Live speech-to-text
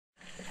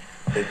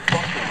They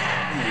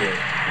fucking weird.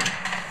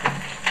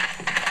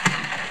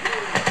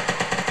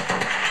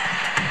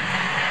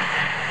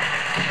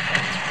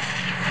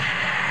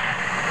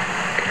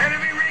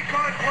 Enemy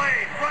recon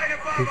plane right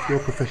above us. If you're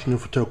a professional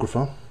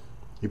photographer,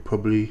 you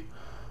probably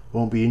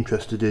won't be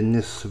interested in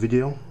this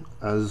video.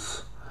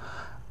 As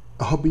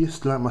a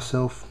hobbyist like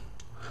myself,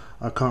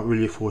 I can't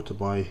really afford to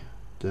buy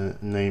the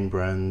name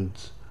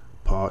brand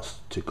parts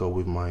to go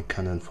with my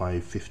Canon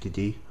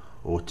 550D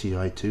or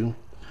Ti2,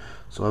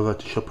 so I've had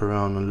to shop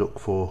around and look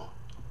for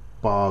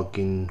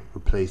bargain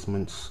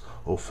replacements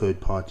or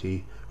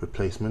third-party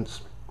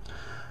replacements.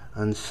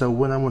 And so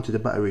when I wanted a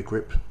battery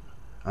grip,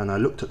 and I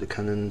looked at the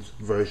Canon's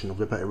version of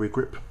the battery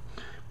grip,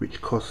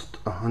 which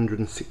cost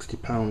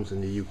 £160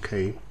 in the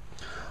UK,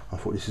 I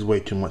thought this is way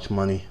too much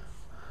money.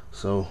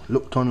 So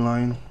looked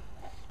online.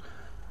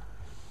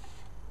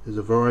 There's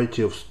a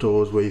variety of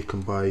stores where you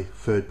can buy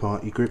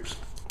third-party grips.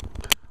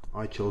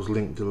 I chose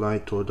Link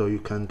Delight, although you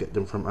can get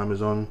them from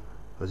Amazon.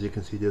 As you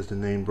can see, there's the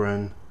name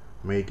brand,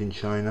 made in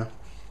China.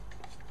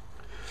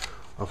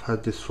 I've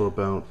had this for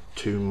about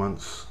 2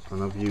 months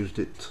and I've used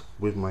it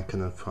with my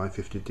Canon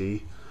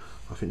 550D.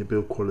 I think the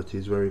build quality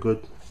is very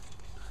good,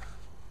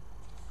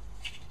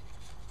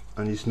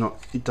 and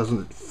it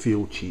doesn't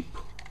feel cheap,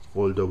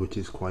 although it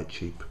is quite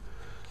cheap.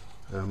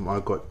 I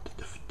got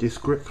this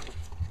grip,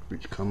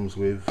 which comes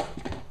with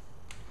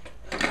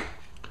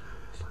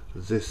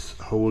this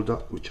holder,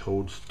 which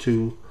holds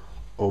 2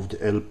 of the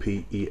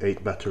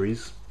LPE8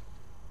 batteries.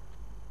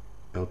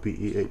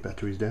 LPE8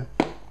 batteries there.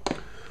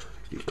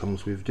 It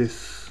comes with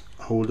this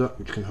holder,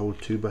 which can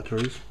hold 2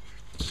 batteries.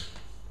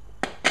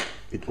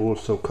 It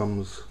also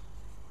comes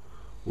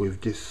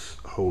with this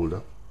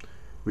holder,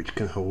 which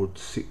can hold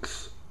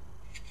 6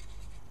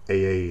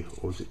 AA,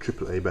 or is it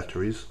AAA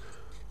batteries,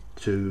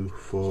 2,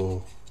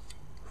 4,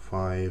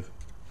 5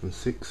 and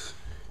 6.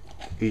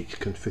 Each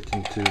can fit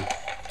into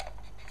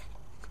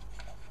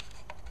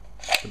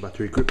the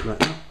battery grip like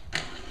that.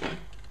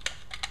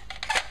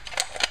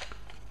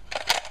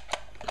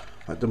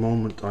 At the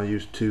moment I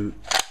use 2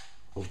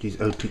 of these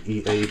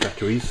LPEA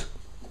batteries,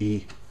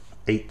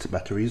 E8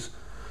 batteries,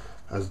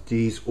 as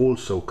these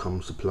also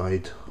come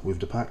supplied with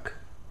the pack.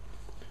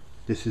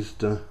 This is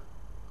the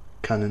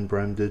Canon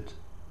branded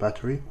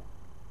battery.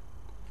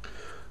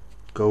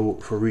 Go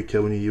for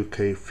retail in the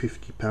UK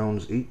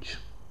 £50 each,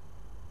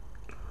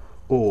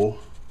 or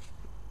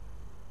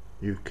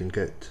you can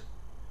get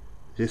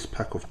this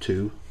pack of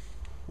 2.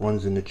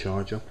 One's in the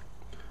charger,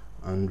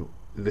 and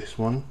this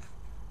one,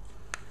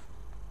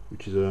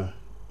 which is a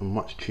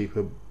much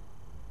cheaper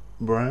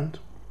brand.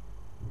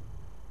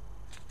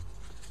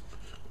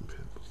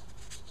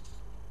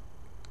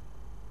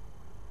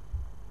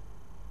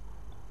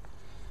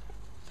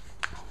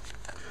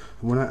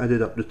 When I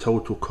added up the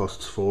total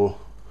costs for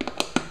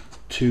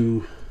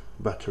 2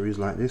 batteries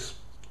like this,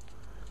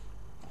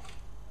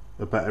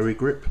 a battery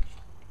grip,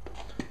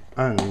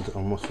 and I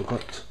almost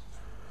forgot,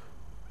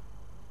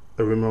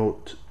 a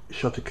remote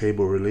shutter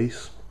cable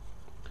release,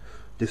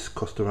 this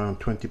cost around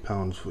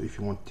 £20 for if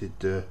you wanted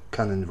the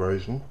Canon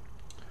version.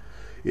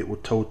 It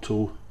would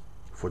total,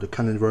 for the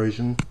Canon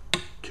version,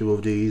 2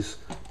 of these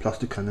plus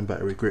the Canon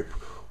battery grip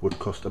would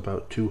cost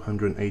about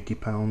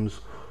 £280,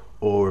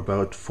 or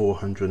about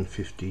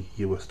 $450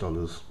 US.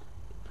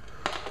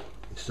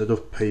 Instead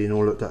of paying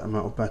all of that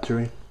amount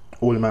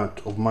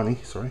of money,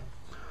 sorry,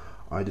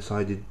 I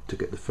decided to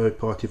get the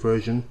third-party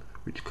version,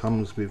 which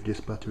comes with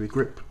this battery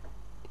grip,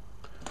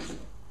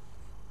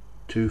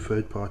 2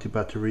 third-party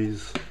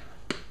batteries,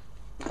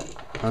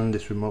 and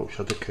this remote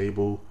shutter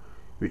cable,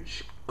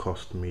 which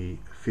cost me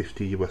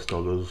 $50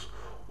 US,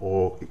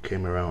 or it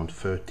came around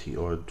 30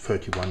 or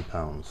 31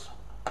 pounds.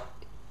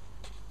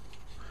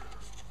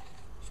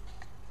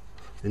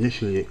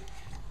 Initially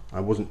I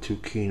wasn't too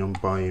keen on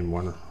buying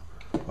one.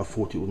 I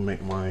thought it would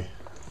make my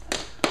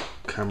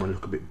camera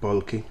look a bit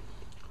bulky,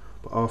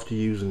 but after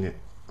using it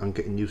and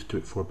getting used to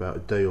it for about a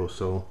day or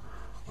so,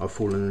 I've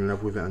fallen in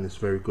love with it, and it's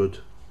very good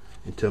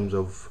in terms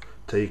of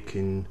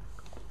taking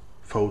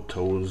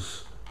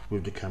photos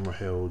with the camera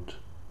held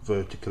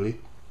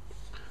vertically,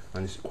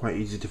 and it's quite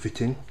easy to fit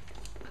in.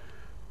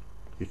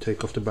 You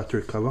take off the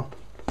battery cover,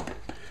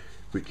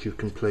 which you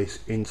can place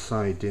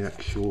inside the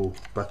actual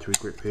battery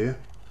grip here.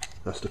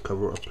 That's the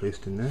cover I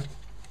placed in there,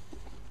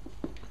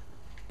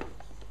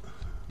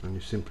 and you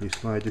simply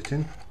slide it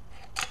in.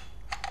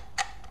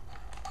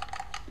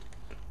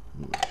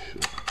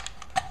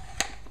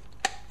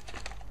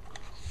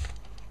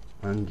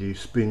 And you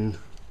spin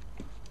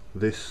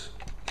this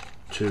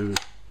to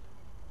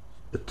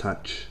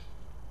attach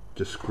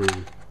the screw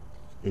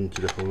into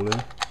the hole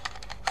there.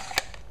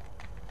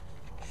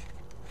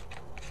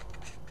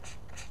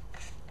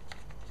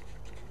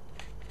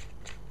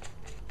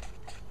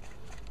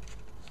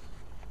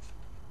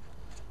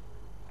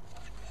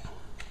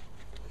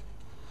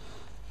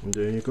 And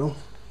there you go.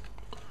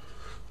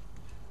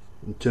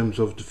 In terms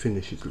of the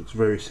finish, it looks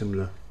very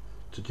similar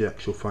to the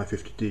actual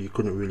 550D. You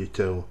couldn't really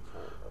tell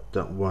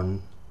that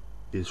one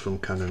is from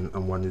Canon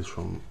and one is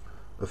from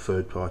a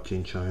third party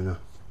in China.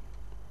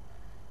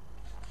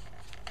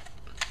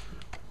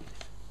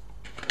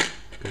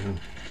 Then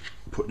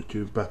put the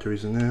two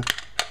batteries in there,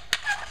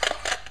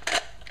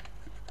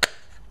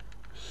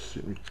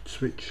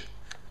 switch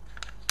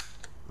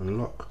and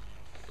lock,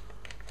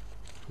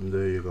 and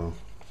there you go.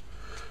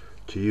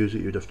 To use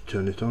it you'd have to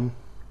turn it on,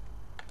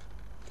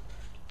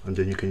 and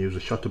then you can use the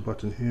shutter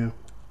button here,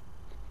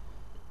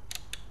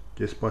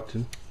 this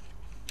button,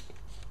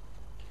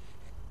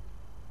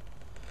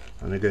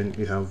 and again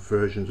you have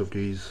versions of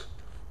these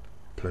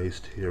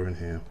placed here and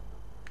here.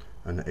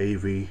 An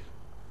AV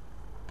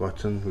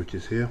button, which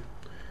is here,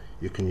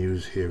 you can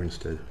use here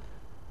instead.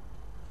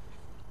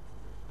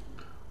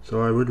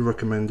 So I would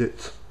recommend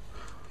it.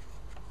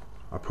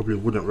 I probably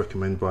wouldn't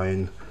recommend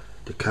buying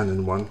the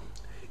Canon one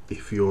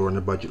if you're on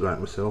a budget like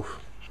myself.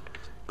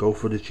 Go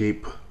for the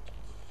cheap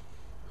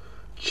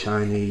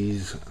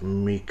Chinese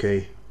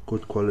Meike,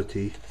 good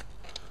quality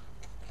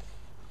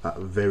at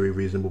a very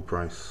reasonable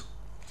price.